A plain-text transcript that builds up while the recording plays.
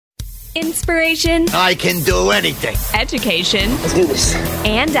Inspiration. I can do anything. Education. Let's do this.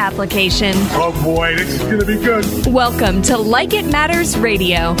 And application. Oh boy, this is going to be good. Welcome to Like It Matters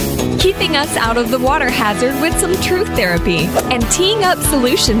Radio. Keeping us out of the water hazard with some truth therapy and teeing up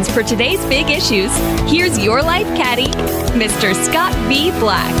solutions for today's big issues. Here's your life caddy, Mr. Scott V.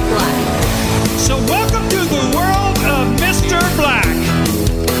 Black. So welcome to the world of Mr. Black.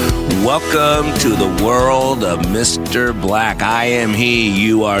 Welcome to the world of Mr. Black. I am he,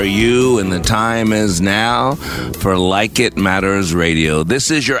 you are you, and the time is now for Like It Matters Radio. This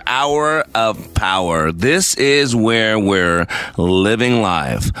is your hour of power. This is where we're living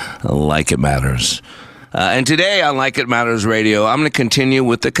life like it matters. And today on Like It Matters Radio, I'm going to continue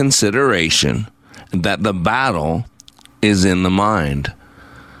with the consideration that the battle is in the mind.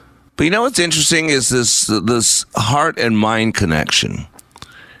 But you know what's interesting is this heart and mind connection.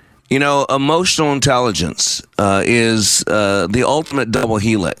 You know, emotional intelligence is the ultimate double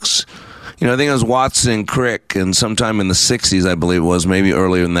helix. You know, I think it was Watson and Crick, and sometime in the 60s, I believe it was, maybe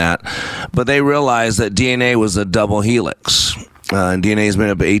earlier than that. But they realized that DNA was a double helix. And DNA is made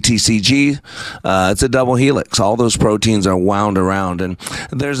up of ATCG. It's a double helix. All those proteins are wound around. And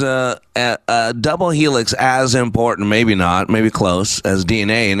there's a double helix as important, maybe not, maybe close, as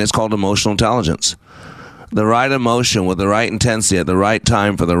DNA, and it's called emotional intelligence. The right emotion with the right intensity at the right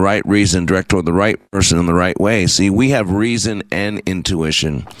time for the right reason, direct toward the right person in the right way. See, we have reason and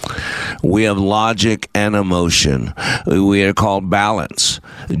intuition. We have logic and emotion. We are called balance.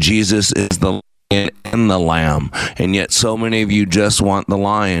 Jesus is the lion and the lamb. And yet so many of you just want the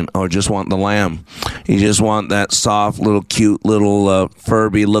lion or just want the lamb. You just want that soft, little, cute, little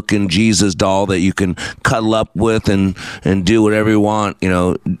Furby-looking Jesus doll that you can cuddle up with and do whatever you want. You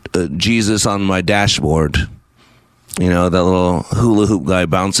know, Jesus on my dashboard. You know, that little hula hoop guy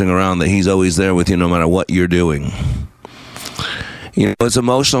bouncing around that he's always there with you no matter what you're doing. You know, it's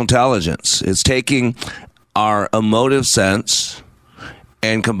emotional intelligence. It's taking our emotive sense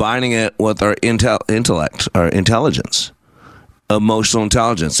and combining it with our intellect, our intelligence. Emotional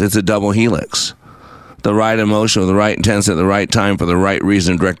intelligence. It's a double helix. The right emotion with the right intensity at the right time for the right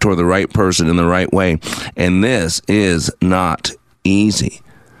reason, direct toward the right person in the right way. And this is not easy.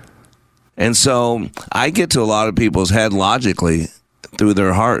 And so I get to a lot of people's head logically through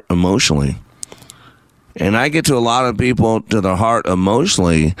their heart emotionally. And I get to a lot of people to their heart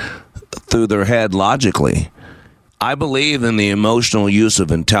emotionally through their head logically. I believe in the emotional use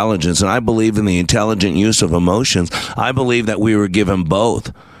of intelligence, and I believe in the intelligent use of emotions. I believe that we were given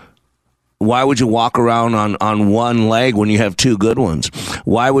both. Why would you walk around on one leg when you have two good ones?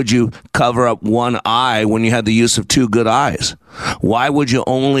 Why would you cover up one eye when you had the use of two good eyes? Why would you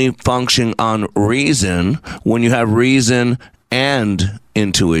only function on reason when you have reason and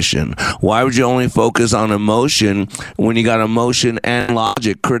intuition? Why would you only focus on emotion when you got emotion and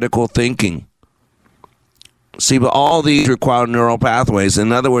logic, critical thinking? See, but all these require neural pathways.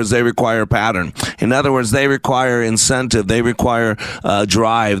 In other words, they require pattern. In other words, they require incentive. They require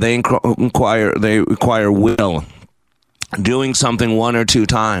drive. They require will. Doing something one or two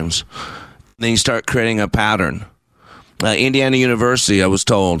times. Then you start creating a pattern. Indiana University, I was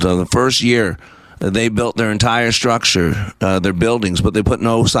told, the first year, they built their entire structure, their buildings, but they put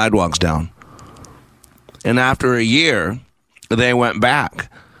no sidewalks down. And after a year, they went back.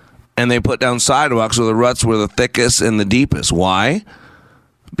 And they put down sidewalks where the ruts were the thickest and the deepest. Why?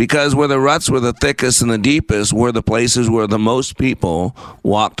 Because where the ruts were the thickest and the deepest were the places where the most people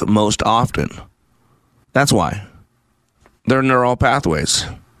walked most often. That's why. They're neural pathways.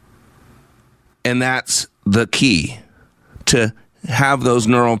 And that's the key, to have those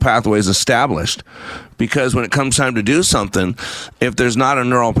neural pathways established. Because when it comes time to do something, if there's not a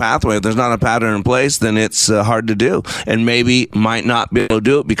neural pathway, if there's not a pattern in place, then it's hard to do. And maybe might not be able to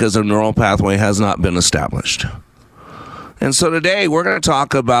do it because the neural pathway has not been established. And so today we're going to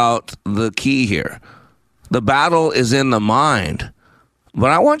talk about the key here. The battle is in the mind.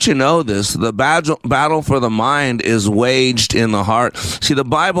 But I want you to know this, the battle for the mind is waged in the heart. See, the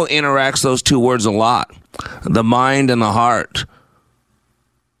Bible interacts those two words a lot, the mind and the heart.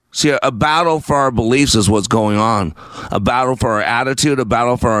 See, a battle for our beliefs is what's going on. A battle for our attitude, a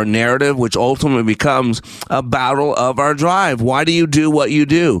battle for our narrative, which ultimately becomes a battle of our drive. Why do you do what you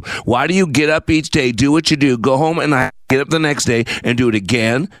do? Why do you get up each day, do what you do, go home and get up the next day and do it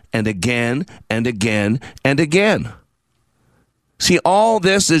again and again and again and again? See, all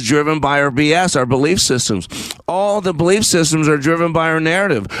this is driven by our BS, our belief systems. All the belief systems are driven by our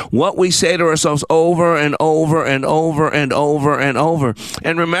narrative. What we say to ourselves over and over and over and over and over.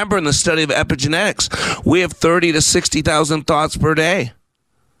 And remember, in the study of epigenetics, we have 30 to 60,000 thoughts per day.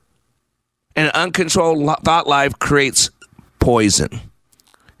 And an uncontrolled thought life creates poison,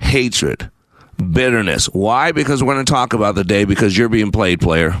 hatred, bitterness. Why? Because we're going to talk about the day because you're being played,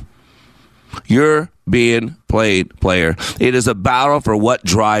 player. You're being played, player. It is a battle for what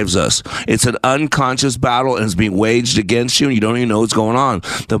drives us. It's an unconscious battle and it's being waged against you and you don't even know what's going on.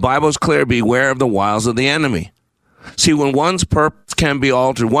 The Bible is clear. Beware of the wiles of the enemy. See, when one's purpose can be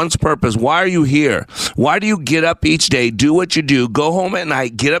altered, one's purpose, why are you here? Why do you get up each day, do what you do, go home at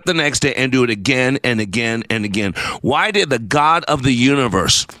night, get up the next day, and do it again and again and again? Why did the God of the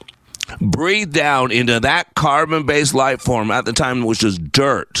universe breathe down into that carbon-based life form at the time, which was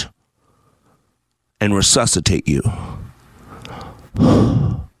dirt, and resuscitate you?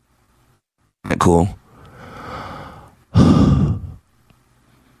 Isn't that cool?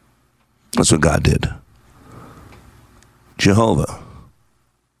 That's what God did. Jehovah,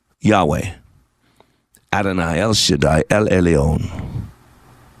 Yahweh, Adonai, El Shaddai, El Elyon.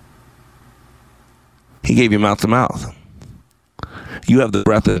 He gave you mouth to mouth. You have the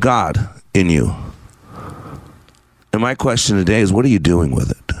breath of God in you. And my question today is, what are you doing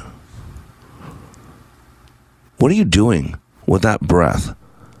with it? What are you doing with that breath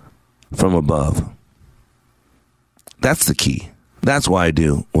from above? That's the key. That's why I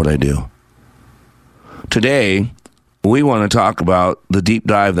do what I do. Today, we want to talk about the deep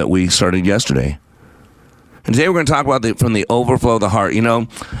dive that we started yesterday. And today we're going to talk about from the overflow of the heart. You know,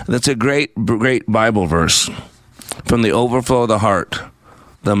 that's a great Bible verse. From the overflow of the heart,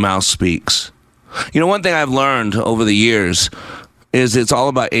 the mouth speaks. You know, one thing I've learned over the years is it's all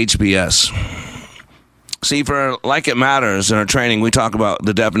about HBS. See, for Like It Matters in our training, we talk about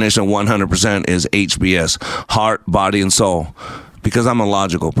the definition of 100% is HBS, heart, body, and soul, because I'm a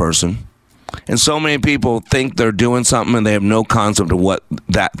logical person. And so many people think they're doing something and they have no concept of what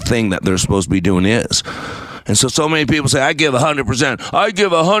that thing that they're supposed to be doing is. And so many people say, I give 100%, I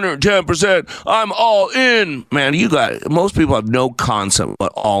give 110%, I'm all in. Man, most people have no concept of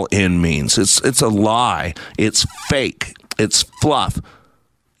what all in means. It's a lie. It's fake. It's fluff.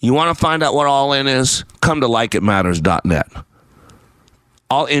 You want to find out what all in is? Come to likeitmatters.net.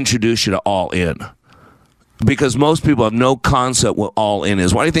 I'll introduce you to all in. Because most people have no concept what all in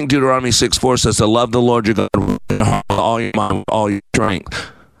is. Why do you think Deuteronomy 6:4 says to love the Lord your God with all your mind, with all your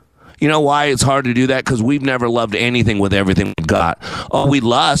strength? You know why it's hard to do that? Because we've never loved anything with everything we've got. Oh, we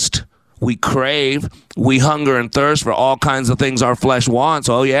lust, we crave, we hunger and thirst for all kinds of things our flesh wants.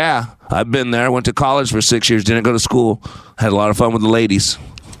 Oh, yeah, I've been there. Went to college for 6 years, didn't go to school. Had a lot of fun with the ladies.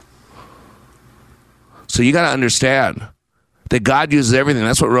 So you got to understand that God uses everything.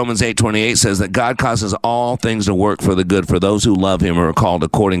 That's what Romans 8:28 says, that God causes all things to work for the good for those who love him or are called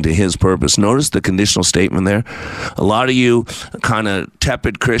according to his purpose. Notice the conditional statement there. A lot of you kind of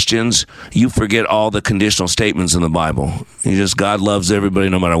tepid Christians, you forget all the conditional statements in the Bible. God loves everybody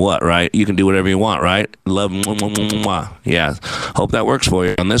no matter what, right? You can do whatever you want, right? Love, mwah, mwah, mwah, mwah. Yeah. Hope that works for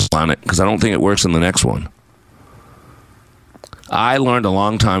you on this planet, because I don't think it works in the next one. I learned a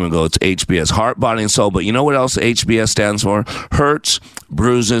long time ago it's HBS, heart, body, and soul. But you know what else HBS stands for? Hurts,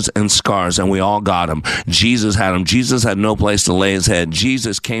 bruises, and scars. And we all got them. Jesus had them. Jesus had no place to lay his head.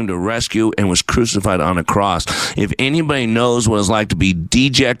 Jesus came to rescue and was crucified on a cross. If anybody knows what it's like to be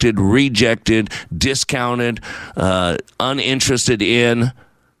dejected, rejected, discounted, uninterested in,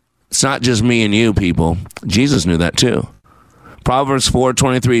 it's not just me and you, people. Jesus knew that too. Proverbs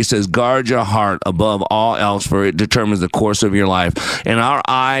 4:23 says, guard your heart above all else, for it determines the course of your life. And our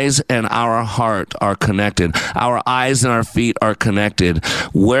eyes and our heart are connected. Our eyes and our feet are connected.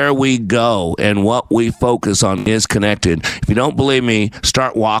 Where we go and what we focus on is connected. If you don't believe me,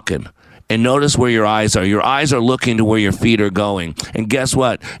 start walking. And notice where your eyes are. Your eyes are looking to where your feet are going. And guess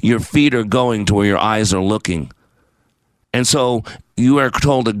what? Your feet are going to where your eyes are looking. And so you are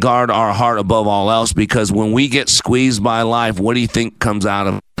told to guard our heart above all else, because when we get squeezed by life, what do you think comes out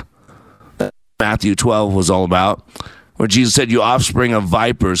of it? Matthew 12 was all about, where Jesus said, you offspring of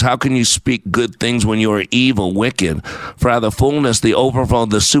vipers, how can you speak good things when you are evil, wicked? For out of the fullness, the overflow,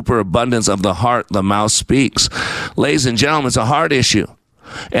 the superabundance of the heart, the mouth speaks. Ladies and gentlemen, it's a heart issue.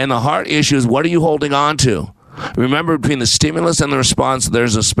 And the heart issue is, what are you holding on to? Remember, between the stimulus and the response,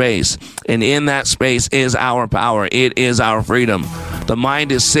 there's a space. And in that space is our power. It is our freedom. The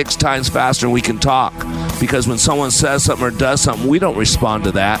mind is 6 times faster than we can talk. Because when someone says something or does something, we don't respond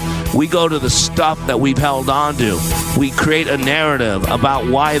to that. We go to the stuff that we've held on to. We create a narrative about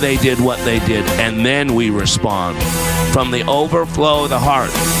why they did what they did, and then we respond. From the overflow of the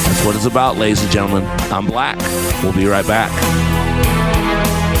heart. That's what it's about, ladies and gentlemen. I'm Black. We'll be right back.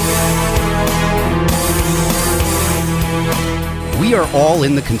 We are all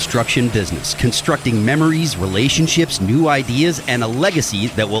in the construction business, constructing memories, relationships, new ideas, and a legacy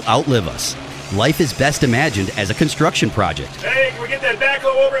that will outlive us. Life is best imagined as a construction project. Hey, can we get that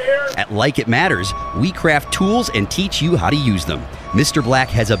backhoe over here? At Like It Matters, we craft tools and teach you how to use them. Mr. Black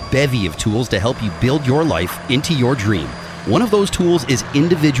has a bevy of tools to help you build your life into your dream. One of those tools is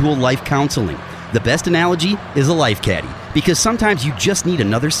individual life counseling. The best analogy is a life caddy, because sometimes you just need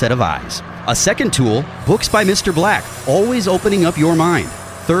another set of eyes. A second tool, books by Mr. Black, always opening up your mind.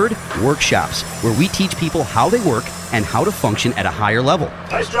 Third, workshops, where we teach people how they work and how to function at a higher level.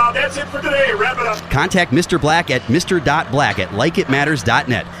 Nice job. That's it for today. Wrap it up. Contact Mr. Black at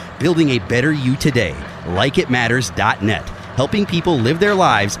mr.black@likeitmatters.net. Building a better you today. Likeitmatters.net. Helping people live their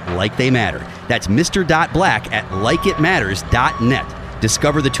lives like they matter. That's Mr. Black at likeitmatters.net.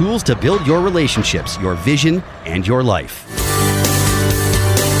 Discover the tools to build your relationships, your vision, and your life.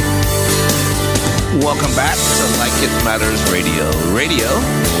 Welcome back to Like It Matters Radio. Radio,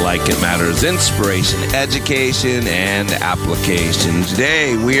 like it matters, inspiration, education, and application.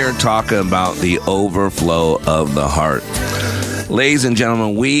 Today, we are talking about the overflow of the heart. Ladies and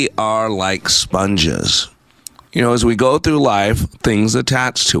gentlemen, we are like sponges. You know, as we go through life, things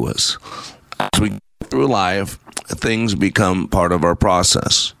attach to us. As we go through life, things become part of our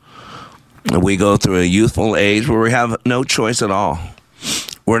process. We go through a youthful age where we have no choice at all.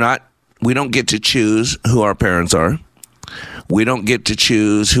 We don't get to choose who our parents are. We don't get to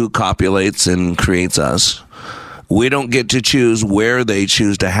choose who copulates and creates us. We don't get to choose where they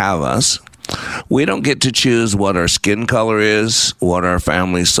choose to have us. We don't get to choose what our skin color is, what our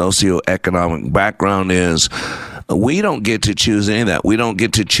family's socioeconomic background is. We don't get to choose any of that. We don't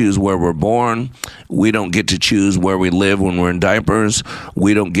get to choose where we're born. We don't get to choose where we live when we're in diapers.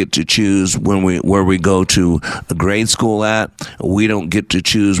 We don't get to choose where we go to a grade school at. We don't get to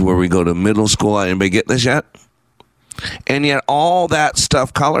choose where we go to middle school at. Anybody get this yet? And yet all that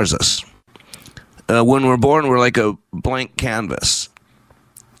stuff colors us. When we're born, we're like a blank canvas.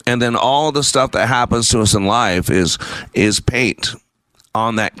 And then all the stuff that happens to us in life is paint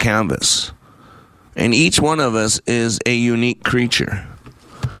on that canvas. And each one of us is a unique creature.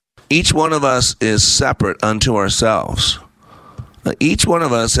 Each one of us is separate unto ourselves. Each one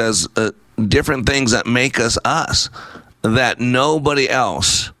of us has different things that make us us that nobody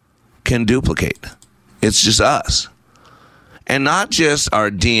else can duplicate. It's just us. And not just our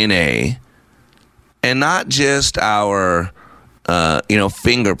DNA, and not just our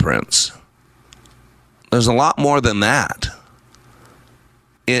fingerprints. There's a lot more than that.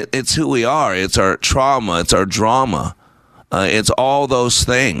 It's who we are. It's our trauma. It's our drama. It's all those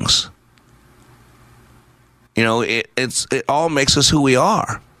things. You know, it all makes us who we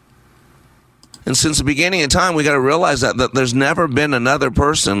are. And since the beginning of time, we got to realize that there's never been another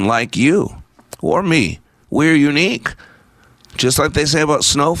person like you or me. We're unique. Just like they say about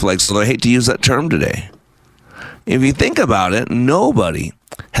snowflakes, although I hate to use that term today. If you think about it, nobody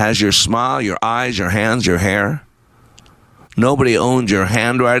has your smile, your eyes, your hands, your hair. Nobody owns your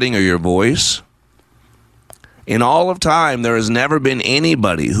handwriting or your voice. In all of time, there has never been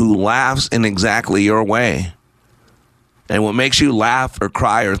anybody who laughs in exactly your way. And what makes you laugh or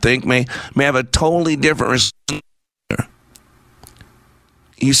cry or think may have a totally different response.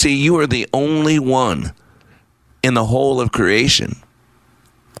 You see, you are the only one in the whole of creation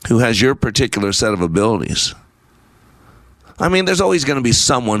who has your particular set of abilities. I mean, there's always going to be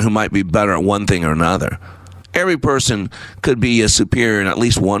someone who might be better at one thing or another. Every person could be a superior in at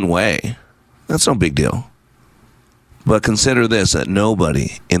least one way. That's no big deal. But consider this, that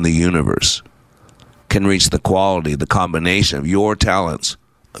nobody in the universe can reach the quality, the combination of your talents,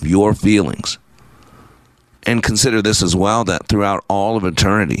 of your feelings. And consider this as well, that throughout all of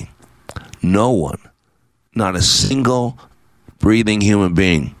eternity, no one, not a single breathing human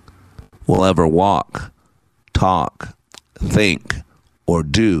being, will ever walk, talk, think, or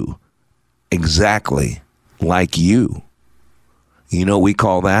do exactly like you. You know what we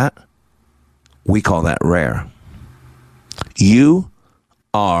call that? We call that rare. You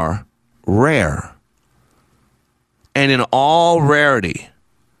are rare. And in all rarity,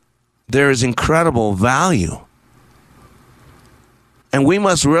 there is incredible value. And we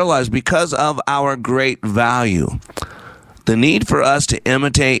must realize, because of our great value, the need for us to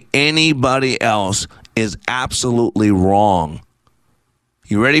imitate anybody else is absolutely wrong.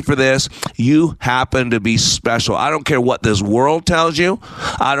 You ready for this? You happen to be special. I don't care what this world tells you.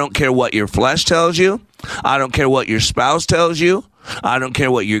 I don't care what your flesh tells you. I don't care what your spouse tells you. I don't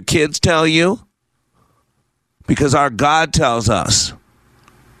care what your kids tell you. Because our God tells us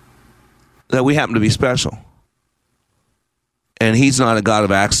that we happen to be special. And he's not a God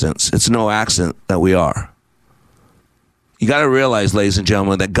of accidents. It's no accident that we are. You got to realize, ladies and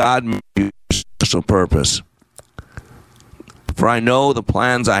gentlemen, that God made you for a special purpose. For I know the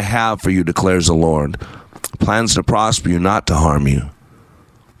plans I have for you, declares the Lord. Plans to prosper you, not to harm you.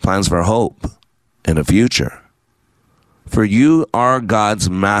 Plans for hope and a future. For you are God's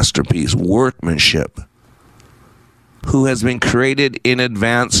masterpiece, workmanship, who has been created in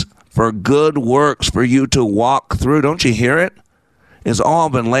advance for good works for you to walk through. Don't you hear it? It's all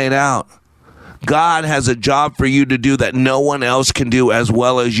been laid out. God has a job for you to do that no one else can do as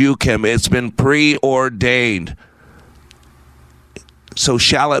well as you can. It's been preordained. So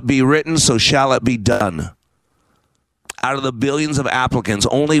shall it be written, so shall it be done. Out of the billions of applicants,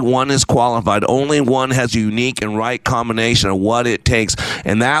 only one is qualified. Only one has a unique and right combination of what it takes.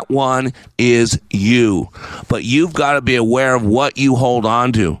 And that one is you. But you've got to be aware of what you hold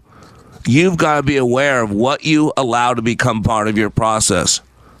on to. You've got to be aware of what you allow to become part of your process.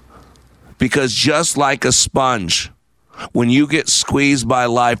 Because just like a sponge, when you get squeezed by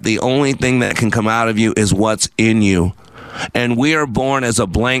life, the only thing that can come out of you is what's in you. And we are born as a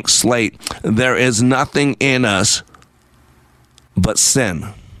blank slate. There is nothing in us but sin.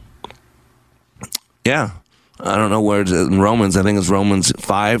 Yeah. I don't know where it's in Romans. I think it's Romans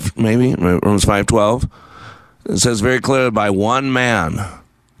 5, maybe. Romans 5:12. It says very clearly, by one man,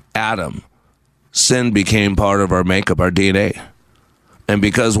 Adam, sin became part of our makeup, our DNA. And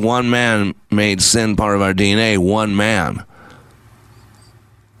because one man made sin part of our DNA, one man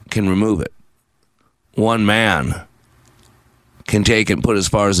can remove it. One man can take it and put it as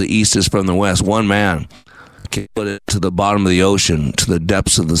far as the east is from the west. One man can put it to the bottom of the ocean, to the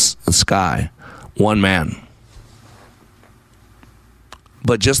depths of the sky. One man.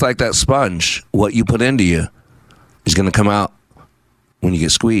 But just like that sponge, what you put into you is going to come out when you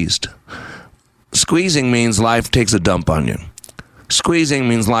get squeezed. Squeezing means life takes a dump on you. Squeezing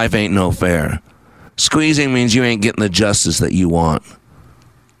means life ain't no fair. Squeezing means you ain't getting the justice that you want.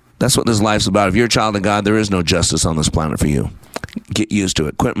 That's what this life's about. If you're a child of God, there is no justice on this planet for you. Get used to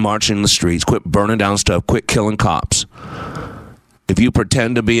it. Quit marching in the streets. Quit burning down stuff. Quit killing cops. If you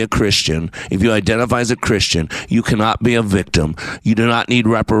pretend to be a Christian, if you identify as a Christian, you cannot be a victim. You do not need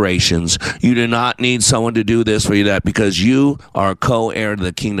reparations. You do not need someone to do this for you, that, because you are a co-heir to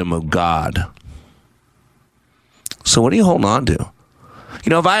the kingdom of God. So what are you holding on to? You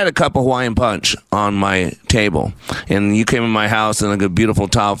know, if I had a cup of Hawaiian Punch on my table and you came in my house and a beautiful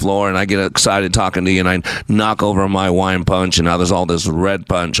tile floor and I get excited talking to you and I knock over my Hawaiian Punch and now there's all this red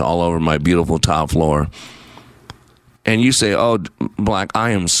punch all over my beautiful tile floor. And you say, oh, Black,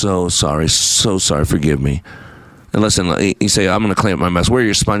 I am so sorry, forgive me. And listen, you say, I'm going to clean up my mess. Where are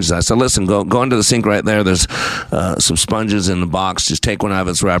your sponges? I said, listen, go into the sink right there. There's some sponges in the box. Just take one out of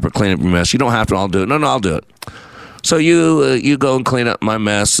its wrapper, clean up your mess. You don't have to, I'll do it. No, I'll do it. So you go and clean up my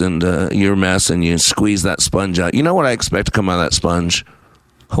mess and your mess, and you squeeze that sponge out. You know what I expect to come out of that sponge?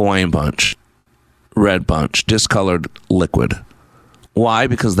 Hawaiian Punch, red punch, discolored liquid. Why?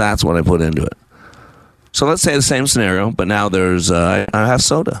 Because that's what I put into it. So let's say the same scenario, but now there's I have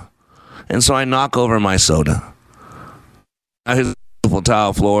soda, and so I knock over my soda. I hit the beautiful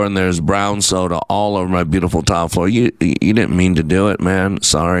tile floor, and there's brown soda all over my beautiful tile floor. You didn't mean to do it, man.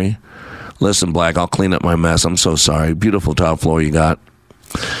 Sorry. Listen, Black, I'll clean up my mess. I'm so sorry. Beautiful tile floor you got.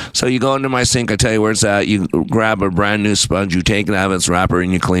 So you go into my sink. I tell you where it's at. You grab a brand new sponge. You take it out of its wrapper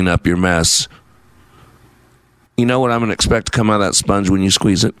and you clean up your mess. You know what I'm going to expect to come out of that sponge when you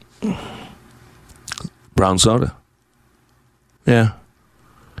squeeze it? Brown soda. Yeah.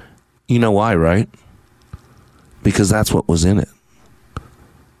 You know why, right? Because that's what was in it.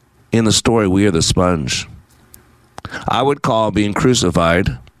 In the story, we are the sponge. I would call being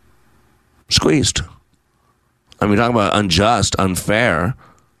crucified squeezed. I mean, talking about unjust, unfair,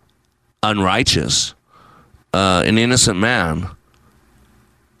 unrighteous. An innocent man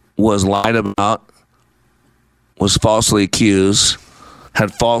was lied about, was falsely accused,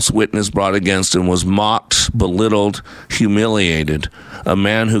 had false witness brought against him, was mocked, belittled, humiliated. A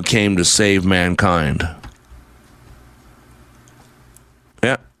man who came to save mankind.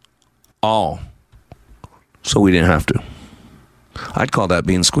 Yeah, all. So we didn't have to. I'd call that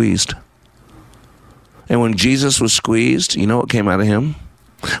being squeezed. And when Jesus was squeezed, you know what came out of him?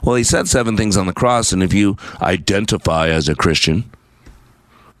 Well, he said 7 things on the cross, and if you identify as a Christian,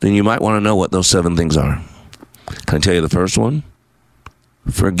 then you might want to know what those 7 things are. Can I tell you the first one?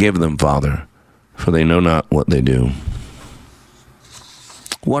 Forgive them, Father, for they know not what they do.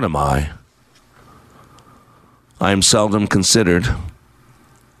 What am I? I am seldom considered,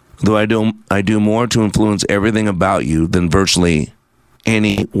 though I do more to influence everything about you than virtually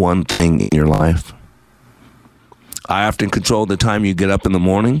any one thing in your life. I often control the time you get up in the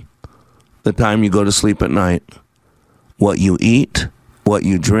morning, the time you go to sleep at night, what you eat, what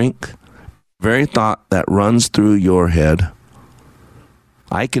you drink, very thought that runs through your head.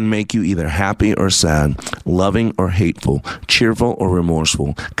 I can make you either happy or sad, loving or hateful, cheerful or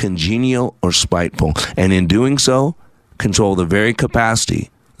remorseful, congenial or spiteful, and in doing so, control the very capacity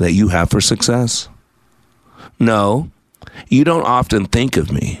that you have for success. No, you don't often think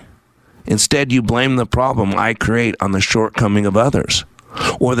of me. Instead, you blame the problem I create on the shortcoming of others,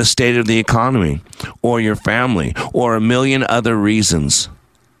 or the state of the economy, or your family, or a million other reasons.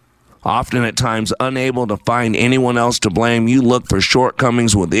 Often at times, unable to find anyone else to blame, you look for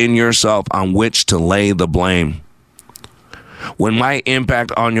shortcomings within yourself on which to lay the blame. When my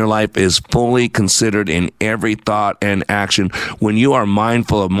impact on your life is fully considered in every thought and action, when you are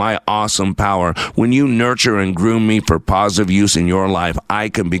mindful of my awesome power, when you nurture and groom me for positive use in your life, I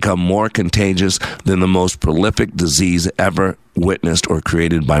can become more contagious than the most prolific disease ever witnessed or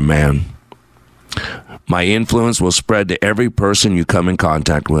created by man. My influence will spread to every person you come in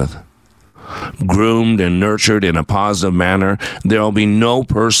contact with. Groomed and nurtured in a positive manner, there will be no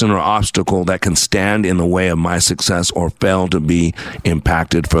person or obstacle that can stand in the way of my success or fail to be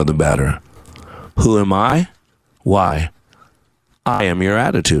impacted for the better. Who am I? Why? I am your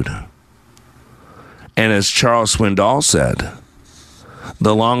attitude. And as Charles Swindoll said,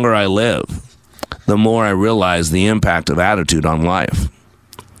 the longer I live, the more I realize the impact of attitude on life.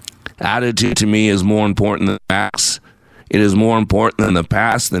 Attitude to me is more important than facts. It is more important than the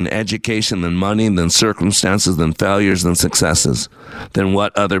past, than education, than money, than circumstances, than failures, than successes, than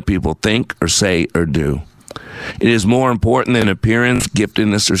what other people think or say or do. It is more important than appearance,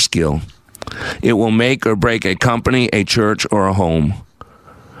 giftedness, or skill. It will make or break a company, a church, or a home.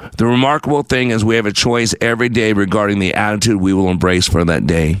 The remarkable thing is we have a choice every day regarding the attitude we will embrace for that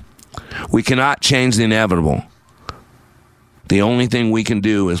day. We cannot change the inevitable. The only thing we can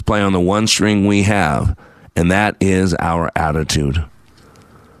do is play on the one string we have, and that is our attitude.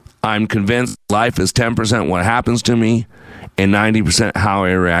 I'm convinced life is 10% what happens to me and 90% how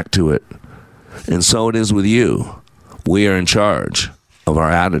I react to it. And so it is with you. We are in charge of our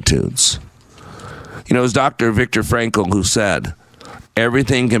attitudes. You know, it's Dr. Viktor Frankl who said,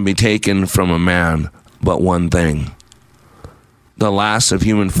 everything can be taken from a man but one thing. The last of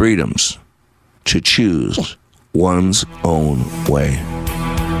human freedoms, to choose one's own way.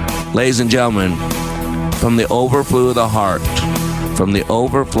 Ladies and gentlemen, from the overflow of the heart,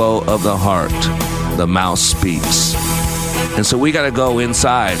 the mouth speaks. And so we got to go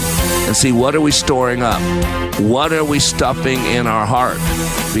inside and see, what are we storing up? What are we stuffing in our heart?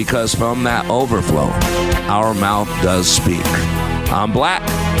 Because from that overflow, our mouth does speak. I'm Black.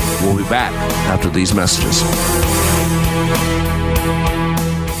 We'll be back after these messages.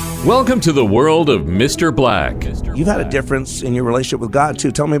 Welcome to the world of Mr. Black. You've had a difference in your relationship with God,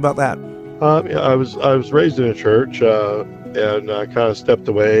 too. Tell me about that. I was raised in a church, and I kind of stepped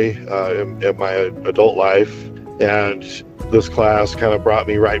away in my adult life. And this class kind of brought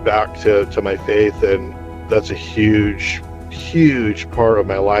me right back to my faith. And that's a huge, huge part of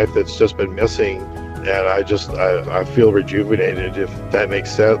my life that's just been missing. And I feel rejuvenated, if that makes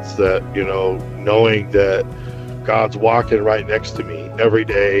sense, that, you know, knowing that God's walking right next to me every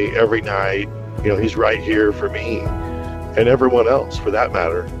day, every night. You know, he's right here for me and everyone else for that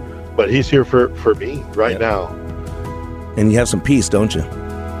matter. But he's here for me right now. And you have some peace, don't you?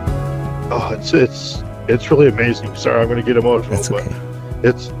 Oh, it's really amazing. Sorry, I'm going to get emotional. That's okay.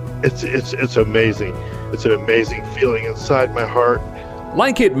 But it's amazing. It's an amazing feeling inside my heart.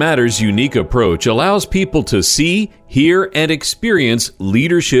 Like It Matters' unique approach allows people to see, hear, and experience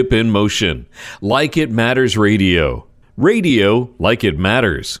leadership in motion. Like It Matters Radio. Radio like it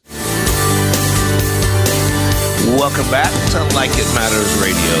matters. Welcome back to Like It Matters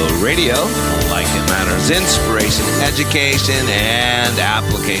Radio. Radio like it matters. Inspiration, education, and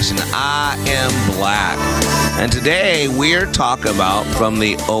application. I am Black. And today we're talking about from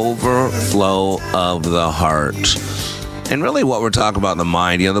the overflow of the heart. And really what we're talking about in the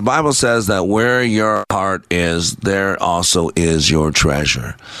mind, you know, the Bible says that where your heart is, there also is your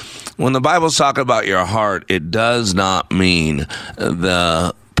treasure. When the Bible's talking about your heart, it does not mean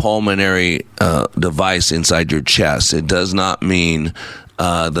the pulmonary device inside your chest. It does not mean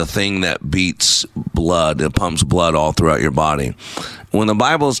the thing that beats blood, that pumps blood all throughout your body. When the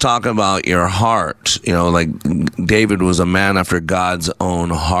Bible's talking about your heart, you know, like David was a man after God's own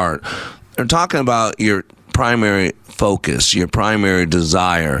heart, they're talking about your primary focus, your primary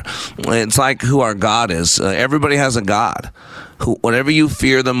desire. It's like who our God is. Everybody has a God. Whatever you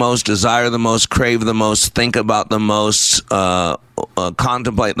fear the most, desire the most, crave the most, think about the most,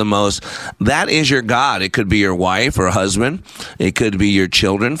 contemplate the most, that is your God. It could be your wife or husband. It could be your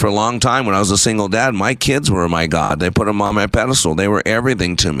children. For a long time, when I was a single dad, my kids were my God. They put them on my pedestal. They were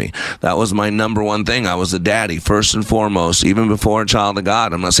everything to me. That was my number one thing. I was a daddy, first and foremost, even before a child of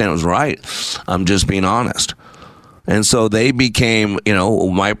God. I'm not saying it was right. I'm just being honest. And so they became,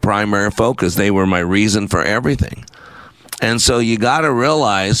 my primary focus. They were my reason for everything. And so you got to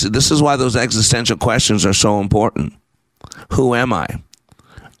realize this is why those existential questions are so important. Who am I?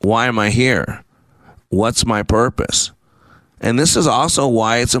 Why am I here? What's my purpose? And this is also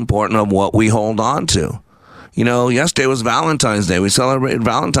why it's important of what we hold on to. Yesterday was Valentine's Day. We celebrated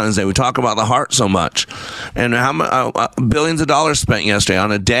Valentine's Day. We talk about the heart so much. And how billions of dollars spent yesterday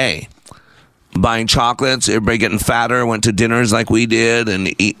on a day. Buying chocolates, everybody getting fatter, went to dinners like we did,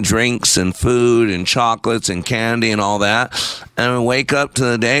 and eat drinks and food and chocolates and candy and all that. And we wake up to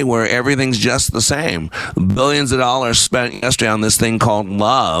the day where everything's just the same. Billions of dollars spent yesterday on this thing called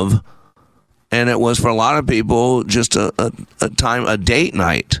love. And it was, for a lot of people, just a date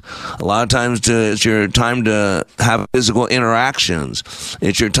night. A lot of times it's your time to have physical interactions.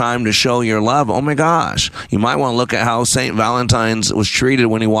 It's your time to show your love. Oh my gosh. You might want to look at how St. Valentine's was treated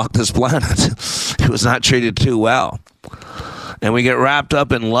when he walked this planet. He was not treated too well. And we get wrapped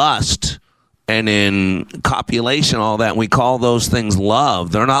up in lust and in copulation, all that. And we call those things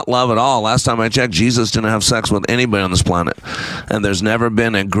love. They're not love at all. Last time I checked, Jesus didn't have sex with anybody on this planet. And there's never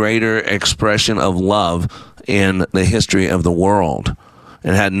been a greater expression of love in the history of the world.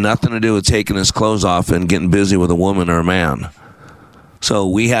 It had nothing to do with taking his clothes off and getting busy with a woman or a man. So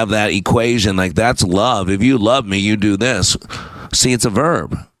we have that equation, like that's love. If you love me, you do this. See, it's a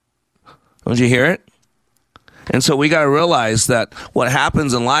verb. Don't you hear it? And so we got to realize that what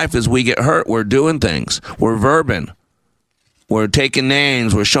happens in life is we get hurt. We're doing things. We're verbing. We're taking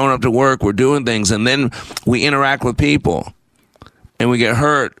names. We're showing up to work. We're doing things. And then we interact with people. And we get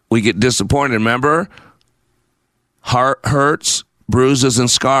hurt. We get disappointed. Remember? Heart hurts, bruises, and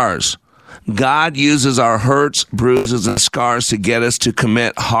scars. God uses our hurts, bruises, and scars to get us to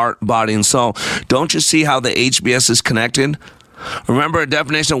commit heart, body, and soul. Don't you see how the HBS is connected? Remember, a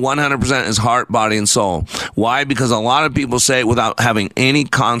definition of 100% is heart, body, and soul. Why? Because a lot of people say it without having any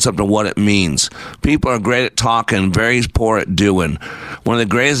concept of what it means. People are great at talking, very poor at doing. One of the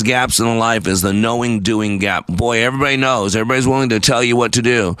greatest gaps in life is the knowing-doing gap. Boy, everybody knows. Everybody's willing to tell you what to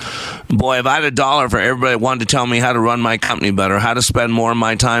do. Boy, if I had $1 for everybody that wanted to tell me how to run my company better, how to spend more of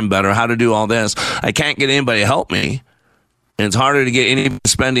my time better, how to do all this, I can't get anybody to help me. And it's harder to get anybody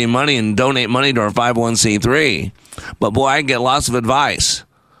spending money and donate money to our 501c3. But boy, I get lots of advice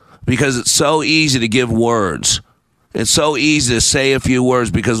because it's so easy to give words. It's so easy to say a few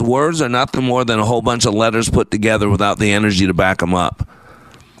words because words are nothing more than a whole bunch of letters put together without the energy to back them up.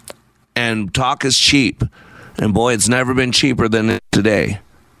 And talk is cheap. And boy, it's never been cheaper than today.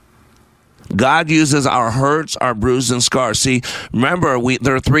 God uses our hurts, our bruises, and scars. See, remember,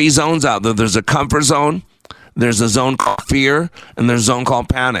 there are 3 zones out there. There's a comfort zone. There's a zone called fear, and there's a zone called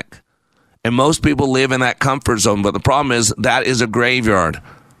panic. And most people live in that comfort zone, but the problem is that is a graveyard.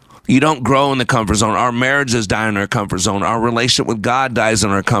 You don't grow in the comfort zone. Our marriages die in our comfort zone. Our relationship with God dies in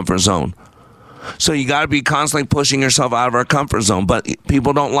our comfort zone. So you got to be constantly pushing yourself out of our comfort zone. But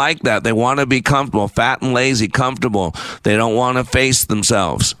people don't like that. They want to be comfortable, fat and lazy, comfortable. They don't want to face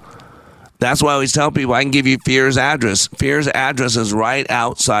themselves. That's why I always tell people I can give you fear's address. Fear's address is right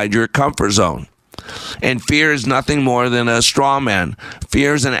outside your comfort zone. And fear is nothing more than a straw man.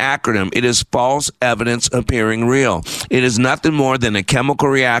 Fear is an acronym. It is false evidence appearing real. It is nothing more than a chemical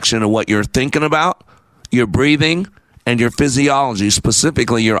reaction of what you're thinking about, your breathing, and your physiology,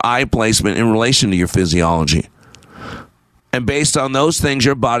 specifically your eye placement in relation to your physiology. And based on those things,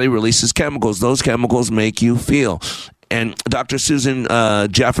 your body releases chemicals. Those chemicals make you feel. And Dr. Susan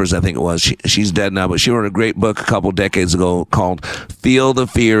Jeffers, I think it was, she's dead now, but she wrote a great book a couple decades ago called Feel the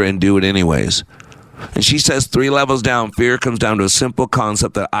Fear and Do It Anyways. And she says 3 levels down, fear comes down to a simple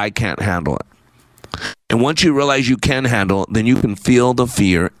concept that I can't handle it. And once you realize you can handle it, then you can feel the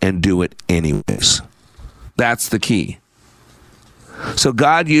fear and do it anyways. That's the key. So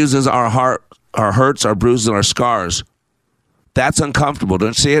God uses our heart, our hurts, our bruises, and our scars. That's uncomfortable. Don't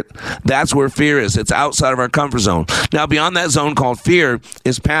you see it? That's where fear is. It's outside of our comfort zone. Now, beyond that zone called fear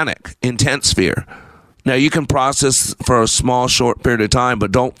is panic, intense fear. Now, you can process for a small, short period of time,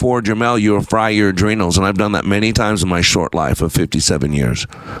 but don't forge your mail. You'll fry your adrenals. And I've done that many times in my short life of 57 years.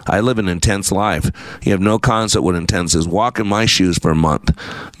 I live an intense life. You have no concept what intense is. Walk in my shoes for a month.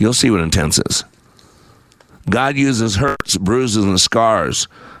 You'll see what intense is. God uses hurts, bruises, and scars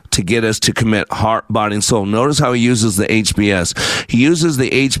to get us to commit heart, body, and soul. Notice how he uses the HBS. He uses the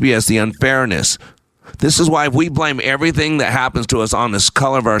HBS, the unfairness. This is why if we blame everything that happens to us on the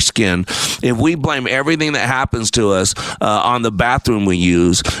color of our skin, if we blame everything that happens to us on the bathroom we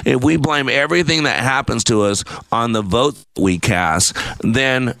use, if we blame everything that happens to us on the vote we cast,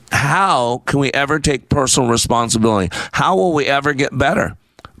 then how can we ever take personal responsibility? How will we ever get better?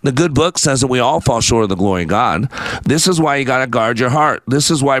 The good book says that we all fall short of the glory of God. This is why you got to guard your heart.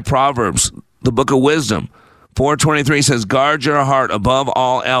 This is why Proverbs, the book of wisdom, 4:23 says, guard your heart above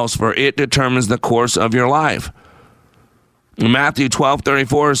all else, for it determines the course of your life. Matthew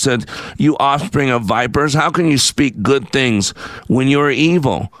 12:34 said, you offspring of vipers, how can you speak good things when you are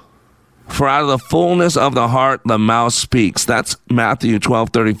evil? For out of the fullness of the heart, the mouth speaks. That's Matthew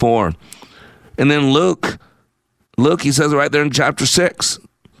 12:34. And then Luke, he says right there in chapter 6,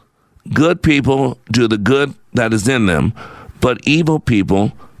 good people do the good that is in them, but evil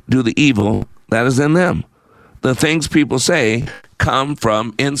people do the evil that is in them. The things people say come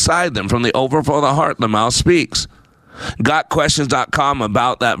from inside them. From the overflow of the heart, the mouth speaks. GotQuestions.com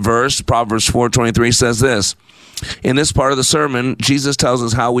about that verse, Proverbs 4:23 says this. In this part of the sermon, Jesus tells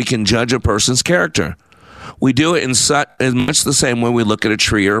us how we can judge a person's character. We do it in much the same way we look at a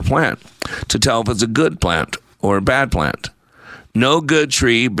tree or a plant to tell if it's a good plant or a bad plant. No good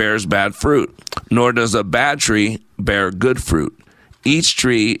tree bears bad fruit, nor does a bad tree bear good fruit. Each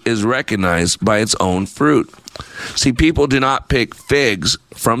tree is recognized by its own fruit. See, people do not pick figs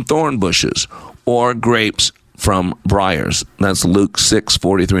from thorn bushes or grapes from briars. That's Luke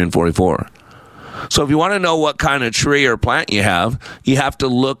 6:43 and 44. So if you want to know what kind of tree or plant you have to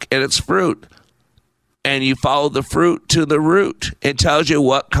look at its fruit. And you follow the fruit to the root. It tells you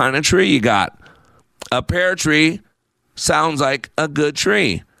what kind of tree you got. A pear tree sounds like a good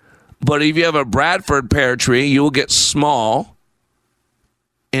tree. But if you have a Bradford pear tree, you will get small,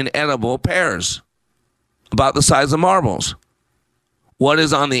 inedible pears, about the size of marbles. What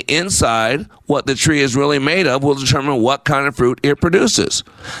is on the inside, what the tree is really made of, will determine what kind of fruit it produces.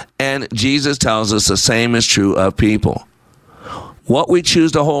 And Jesus tells us the same is true of people. What we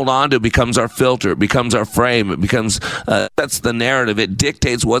choose to hold on to becomes our filter, it becomes our frame, it becomes, that's the narrative, it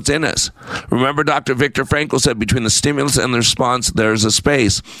dictates what's in us. Remember Dr. Viktor Frankl said between the stimulus and the response, there's a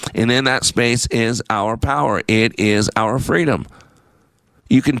space. And in that space is our power. It is our freedom.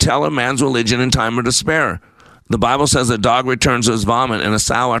 You can tell a man's religion in time of despair. The Bible says a dog returns to his vomit and a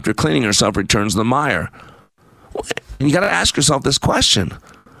sow after cleaning herself returns to the mire. You got to ask yourself this question.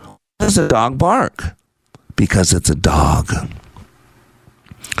 Why does a dog bark? Because it's a dog.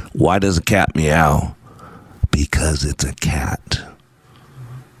 Why does a cat meow? Because it's a cat.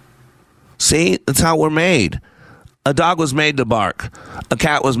 See, that's how we're made. A dog was made to bark. A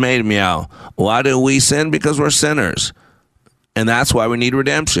cat was made to meow. Why do we sin? Because we're sinners. And that's why we need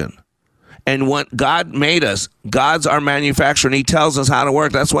redemption. And what God made us, God's our manufacturer, and he tells us how to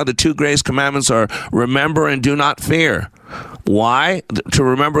work. That's why the two greatest commandments are remember and do not fear. Why? To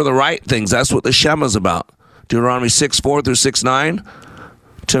remember the right things. That's what the Shema is about. Deuteronomy 6:4 through 6:9.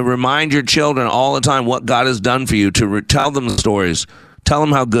 To remind your children all the time what God has done for you, to tell them the stories. Tell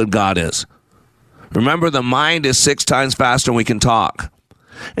them how good God is. Remember, the mind is 6 times faster than we can talk.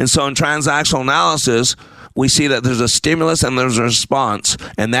 And so in transactional analysis, we see that there's a stimulus and there's a response,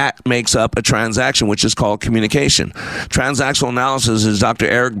 and that makes up a transaction, which is called communication. Transactional analysis is Dr.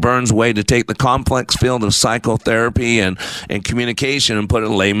 Eric Burns' way to take the complex field of psychotherapy and communication and put it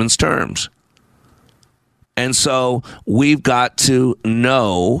in layman's terms. And so we've got to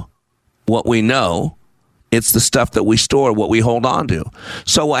know what we know. It's the stuff that we store, what we hold on to.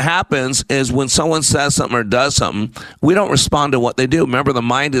 So what happens is when someone says something or does something, we don't respond to what they do. Remember, the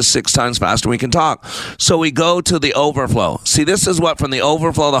mind is 6 times faster than we can talk. So we go to the overflow. See, this is what from the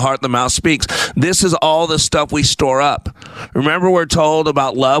overflow of the heart, the mouth speaks. This is all the stuff we store up. Remember, we're told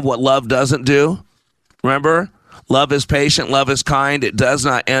about love, what love doesn't do? Remember? Love is patient, love is kind, it does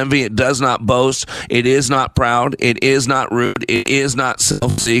not envy, it does not boast, it is not proud, it is not rude, it is not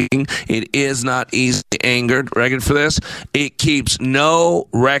self-seeking, it is not easily angered. Ready for this? It keeps no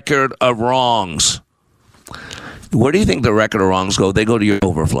record of wrongs. Where do you think the record of wrongs go? They go to your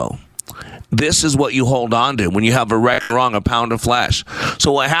overflow. This is what you hold on to when you have a record wrong, a pound of flesh.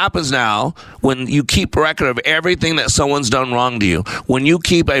 So what happens now when you keep record of everything that someone's done wrong to you, when you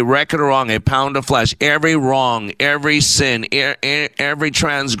keep a record of wrong, a pound of flesh, every wrong, every sin, every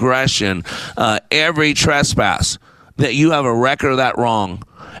transgression, every trespass, that you have a record of that wrong,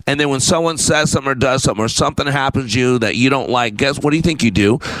 And then when someone says something or does something or something happens to you that you don't like, what do you think you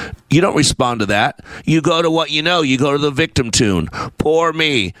do? You don't respond to that. You go to what you know. You go to the victim tune. Poor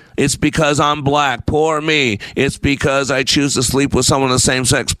me. It's because I'm black. Poor me. It's because I choose to sleep with someone of the same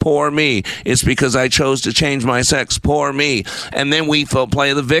sex. Poor me. It's because I chose to change my sex. Poor me. And then we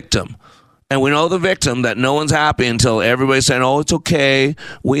play the victim. And we know the victim, that no one's happy until everybody's saying, oh, it's okay,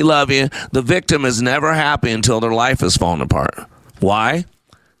 we love you. The victim is never happy until their life is falling apart. Why?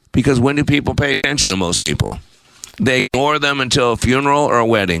 Because when do people pay attention to most people? They ignore them until a funeral or a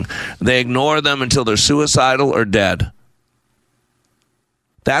wedding. They ignore them until they're suicidal or dead.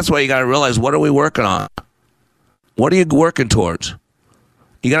 That's why you got to realize, what are we working on? What are you working towards?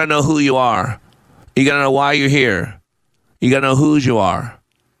 You got to know who you are. You got to know why you're here. You got to know whose you are.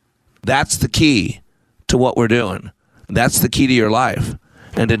 That's the key to what we're doing. That's the key to your life.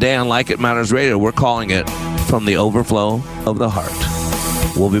 And today on Like It Matters Radio, we're calling it From the Overflow of the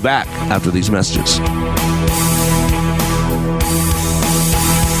Heart. We'll be back after these messages.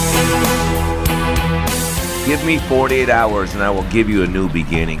 Give me 48 hours and I will give you a new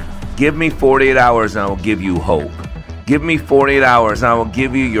beginning. Give me 48 hours and I will give you hope. Give me 48 hours and I will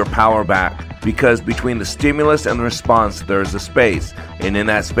give you your power back. Because between the stimulus and the response, there is a space. And in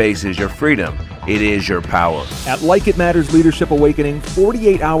that space is your freedom. It is your power. At Like It Matters Leadership Awakening,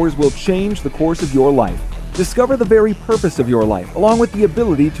 48 hours will change the course of your life. Discover the very purpose of your life, along with the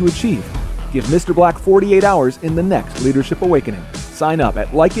ability to achieve. Give Mr. Black 48 hours in the next Leadership Awakening. Sign up at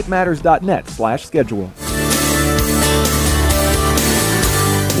likeitmatters.net/schedule.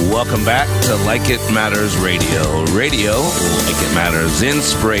 Welcome back to Like It Matters Radio. Radio, Like It Matters,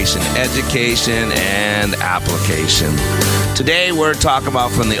 inspiration, education, and application. Today we're talking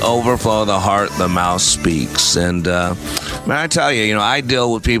about from the overflow of the heart, the mouth speaks. And man, I tell you, I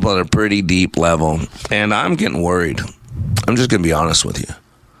deal with people at a pretty deep level, and I'm getting worried. I'm just going to be honest with you.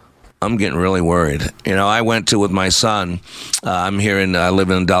 I'm getting really worried. I went with my son. I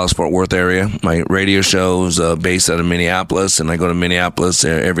live in the Dallas-Fort Worth area. My radio show's based out of Minneapolis, and I go to Minneapolis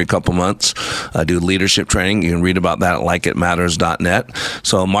every couple months. I do leadership training. You can read about that at likeitmatters.net.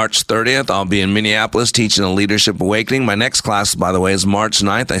 So March 30th, I'll be in Minneapolis teaching a Leadership Awakening. My next class, by the way, is March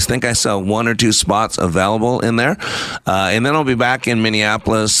 9th. I think I saw 1 or 2 spots available in there. And then I'll be back in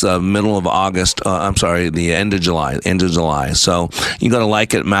Minneapolis middle of August. The end of July. So you go to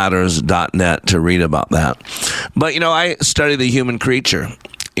likeitmatters.net to read about that. But, I study the human creature.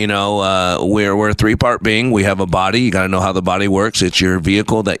 We're a 3-part being. We have a body. You got to know how the body works. It's your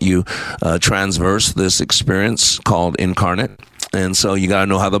vehicle that you transverse this experience called incarnate. And so you got to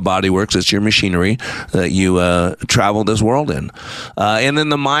know how the body works. It's your machinery that you travel this world in. And then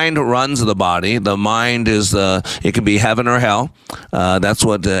the mind runs the body. The mind is it can be heaven or hell. That's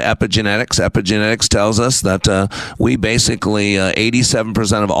what epigenetics tells us, that we basically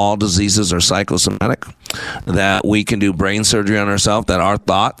 87% of all diseases are psychosomatic, that we can do brain surgery on ourselves, that our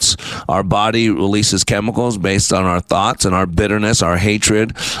thoughts, our body releases chemicals based on our thoughts, and our bitterness, our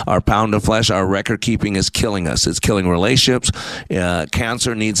hatred, our pound of flesh, our record keeping is killing us. It's killing relationships.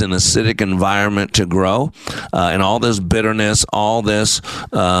 Cancer needs an acidic environment to grow, and all this bitterness, all this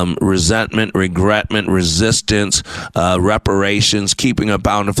resentment, regretment, resistance, reparations, keeping a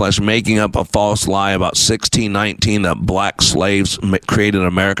pound of flesh, making up a false lie about 1619 that black slaves created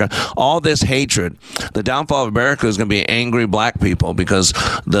America, all this hatred. The downfall of America is going to be angry black people, because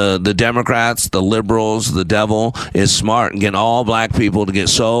the Democrats, the liberals, the devil is smart and getting all black people to get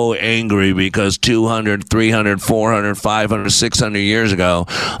so angry because 200, 300, 400, 500, 600 years ago,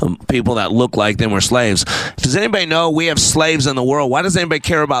 people that look like them were slaves. Does anybody know we have slaves in the world? Why does anybody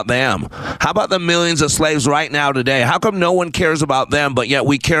care about them? How about the millions of slaves right now today? How come no one cares about them, but yet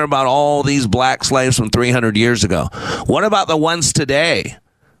we care about all these black slaves from 300 years ago? What about the ones today?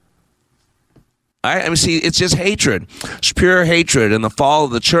 See, it's just hatred. It's pure hatred. And the fall of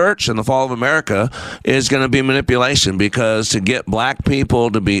the church and the fall of America is going to be manipulation, because to get black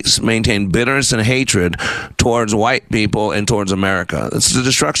people to maintain bitterness and hatred towards white people and towards America. It's the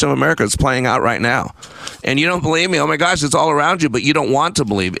destruction of America. It's playing out right now. And you don't believe me? Oh my gosh, it's all around you, but you don't want to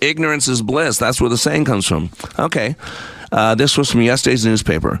believe. Ignorance is bliss. That's where the saying comes from. Okay. This was from yesterday's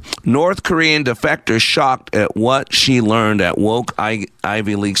newspaper. North Korean defector shocked at what she learned at woke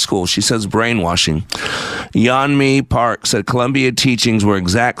Ivy League school. She says brainwashing. Yeonmi Park said Columbia teachings were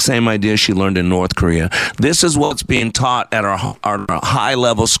exact same ideas she learned in North Korea. This is what's being taught at our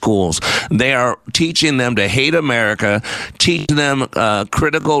high-level schools. They are teaching them to hate America, teaching them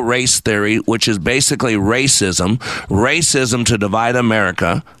critical race theory, which is basically racism to divide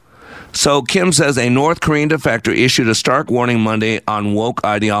America. So Kim says a North Korean defector issued a stark warning Monday on woke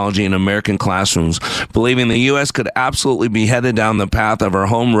ideology in American classrooms, believing the U.S. could absolutely be headed down the path of our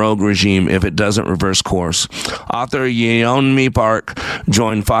home rogue regime if it doesn't reverse course. Author Yeonmi Park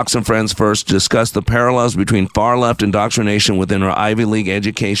joined Fox and Friends first to discuss the parallels between far-left indoctrination within our Ivy League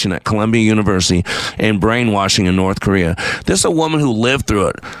education at Columbia University and brainwashing in North Korea. This is a woman who lived through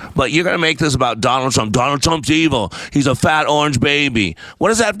it. But you're going to make this about Donald Trump. Donald Trump's evil. He's a fat orange baby. What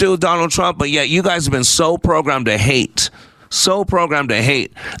does that have to do with Donald Trump? But yet you guys have been so programmed to hate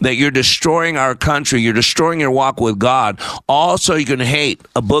that you're destroying our country. You're destroying your walk with God. Also, you can hate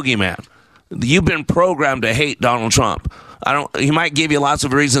a boogeyman. You've been programmed to hate Donald Trump. He might give you lots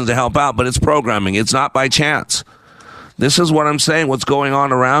of reasons to help out, but it's programming. It's not by chance. This is what I'm saying, what's going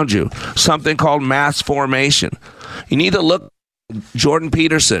on around you. Something called mass formation. You need to look Jordan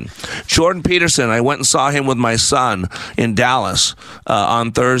Peterson, I went and saw him with my son in Dallas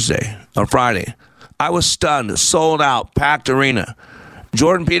on Friday. I was stunned, sold out, packed arena.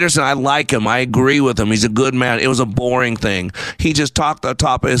 Jordan Peterson, I like him. I agree with him. He's a good man. It was a boring thing. He just talked the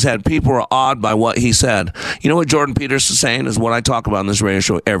top of his head. People were awed by what he said. You know what Jordan Peterson is saying is what I talk about on this radio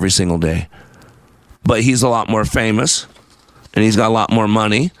show every single day. But he's a lot more famous, and he's got a lot more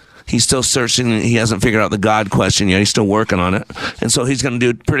money. He's still searching. He hasn't figured out the God question yet. He's still working on it. And so he's going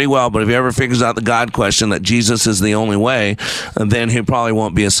to do pretty well. But if he ever figures out the God question, that Jesus is the only way, then he probably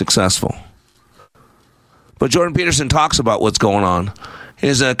won't be as successful. But Jordan Peterson talks about what's going on.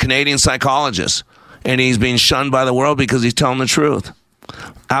 He's a Canadian psychologist, and he's being shunned by the world because he's telling the truth.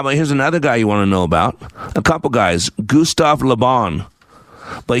 How about, here's another guy you want to know about. A couple guys. Gustave Le Bon.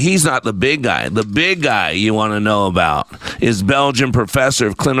 But he's not the big guy. The big guy you want to know about is Belgian professor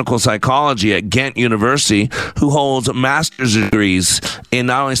of clinical psychology at Ghent University, who holds master's degrees in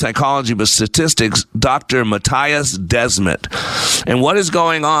not only psychology but statistics, Dr. Matthias Desmet. And what is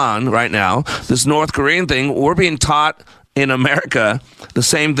going on right now, this North Korean thing, we're being taught in America the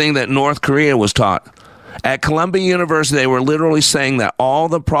same thing that North Korea was taught. At Columbia University, they were literally saying that all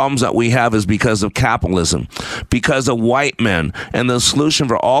the problems that we have is because of capitalism, because of white men. And the solution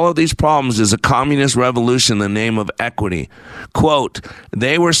for all of these problems is a communist revolution in the name of equity. Quote,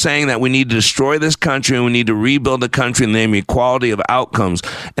 they were saying that we need to destroy this country and we need to rebuild the country in the name of equality of outcomes.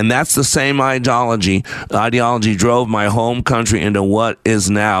 And that's the same ideology drove my home country into what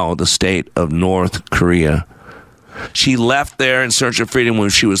is now the state of North Korea. She left there in search of freedom when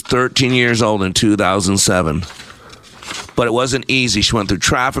she was 13 years old in 2007. But it wasn't easy. She went through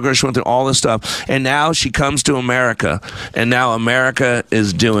traffickers, she went through all this stuff. And now she comes to America. And now America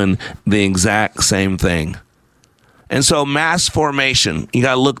is doing the exact same thing. And so mass formation, you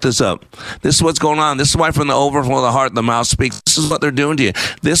got to look this up. This is what's going on. This is why from the overflow of the heart, the mouth speaks. This is what they're doing to you.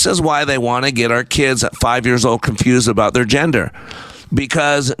 This is why they want to get our kids at 5 years old confused about their gender.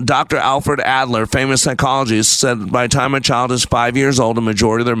 Because Dr. Alfred Adler, famous psychologist, said by the time a child is 5 years old, a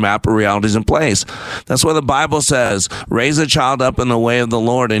majority of their map of reality is in place. That's why the Bible says, raise a child up in the way of the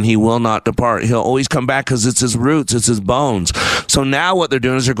Lord and he will not depart. He'll always come back because it's his roots, it's his bones. So now what they're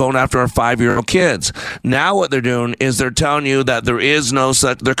doing is they're going after our 5-year-old kids. Now what they're doing is they're telling you that there is no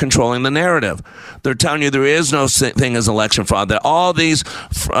such, they're controlling the narrative. They're telling you there is no thing as election fraud, that all these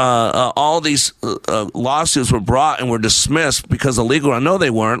lawsuits were brought and were dismissed because of legal. I know they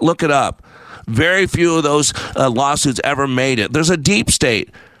weren't. Look it up. Very few of those lawsuits ever made it. There's a deep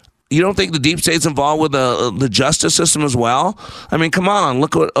state. You don't think the deep state's involved with the justice system as well? I mean, come on.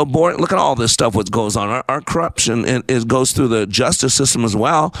 Look at all this stuff. What goes on? Our corruption goes through the justice system as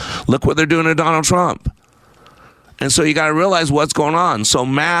well. Look what they're doing to Donald Trump. And so you got to realize what's going on. So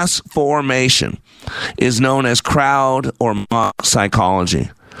mass formation is known as crowd or mob psychology.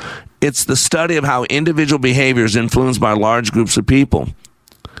 It's the study of how individual behavior is influenced by large groups of people.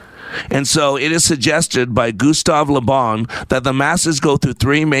 And so it is suggested by Gustave Le Bon that the masses go through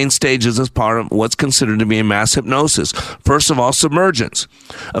 3 main stages as part of what's considered to be a mass hypnosis. First of all, submergence,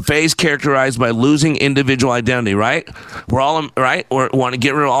 a phase characterized by losing individual identity, right? We're all, right? We want to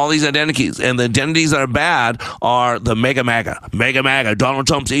get rid of all these identities. And the identities that are bad are the mega MAGA, Donald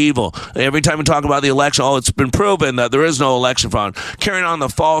Trump's evil. Every time we talk about the election, it's been proven that there is no election fraud. Carrying on the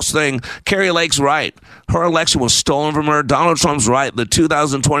false thing, Carrie Lake's right. Her election was stolen from her. Donald Trump's right. The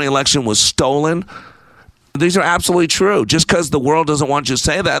 2020 election was stolen. These are absolutely true. Just because the world doesn't want you to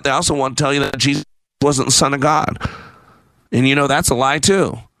say that, they also want to tell you that Jesus wasn't the Son of God. And you know, that's a lie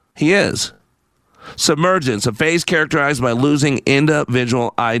too. He is. Submergence, a phase characterized by losing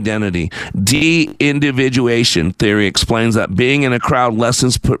individual identity. De-individuation theory explains that being in a crowd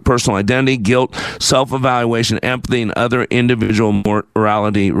lessens personal identity, guilt, self-evaluation, empathy, and other individual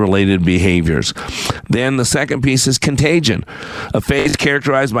morality-related behaviors. Then the second piece is contagion, a phase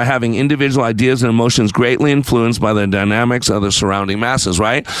characterized by having individual ideas and emotions greatly influenced by the dynamics of the surrounding masses,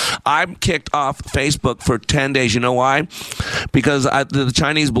 right? I'm kicked off Facebook for 10 days. You know why? Because the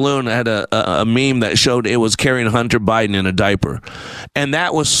Chinese balloon had a meme that showed it was carrying Hunter Biden in a diaper. And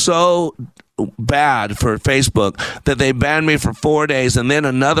that was so bad for Facebook that they banned me for 4 days. And then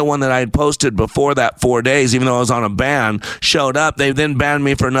another one that I had posted before that 4 days, even though I was on a ban, showed up. They then banned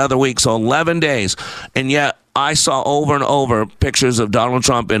me for another week. So 11 days. And yet I saw over and over pictures of Donald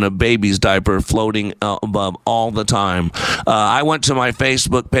Trump in a baby's diaper floating above all the time. I went to my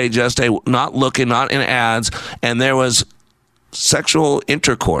Facebook page yesterday, not in ads, and there was sexual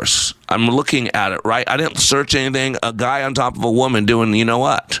intercourse. I'm looking at it, right? I didn't search anything. A guy on top of a woman doing you know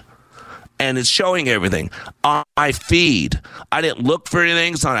what? And it's showing everything on my feed. I didn't look for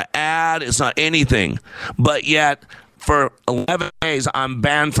anything. It's not an ad. It's not anything. But yet, for 11 days, I'm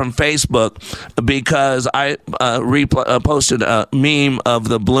banned from Facebook because I posted a meme of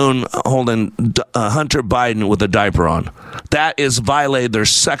the balloon holding Hunter Biden with a diaper on. That is violated their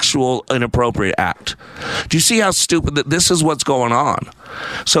sexual inappropriate act. Do you see how stupid that this is what's going on?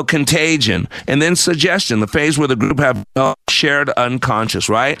 So contagion, and then suggestion, the phase where the group have shared unconscious,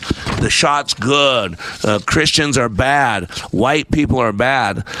 right? The shot's good. Christians are bad. White people are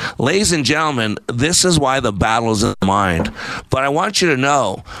bad. Ladies and gentlemen, this is why the battle is in the mind. But I want you to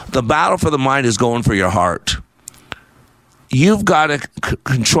know, the battle for the mind is going for your heart. You've got to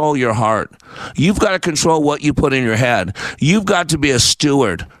control your heart. You've got to control what you put in your head. You've got to be a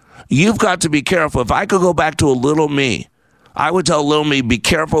steward. You've got to be careful. If I could go back to a little me, I would tell little me, be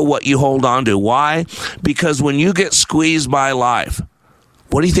careful what you hold on to. Why? Because when you get squeezed by life,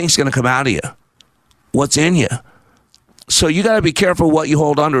 what do you think is going to come out of you? What's in you? So you got to be careful what you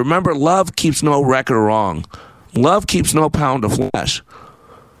hold on to. Remember, love keeps no record of wrong. Love keeps no pound of flesh.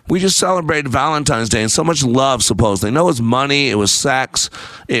 We just celebrated Valentine's Day, and so much love, supposedly. No, it was money, it was sex,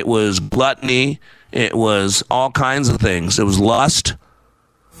 it was gluttony, it was all kinds of things. It was lust.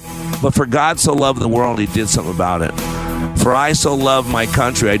 But for God so loved the world, he did something about it. For I so love my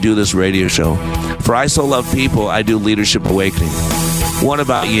country, I do this radio show. For I so love people, I do Leadership Awakening. What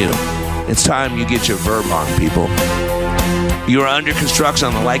about you? It's time you get your verb on, people. You are under construction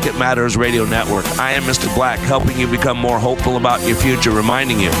on the Like It Matters Radio Network. I am Mr. Black, helping you become more hopeful about your future,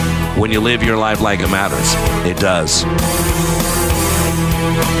 reminding you, when you live your life like it matters, it does.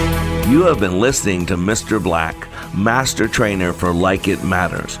 You have been listening to Mr. Black, Master Trainer for Like It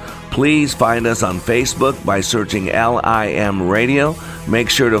Matters. Please find us on Facebook by searching LIM Radio. Make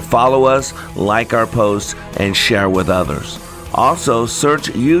sure to follow us, like our posts, and share with others. Also, search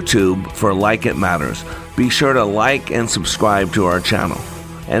YouTube for Like It Matters. Be sure to like and subscribe to our channel.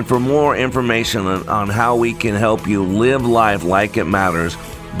 And for more information on how we can help you live life like it matters,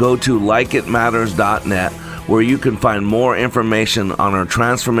 go to likeitmatters.net, where you can find more information on our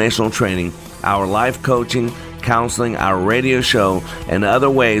transformational training, our life coaching, counseling, our radio show, and other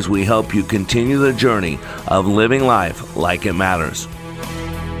ways we help you continue the journey of living life like it matters.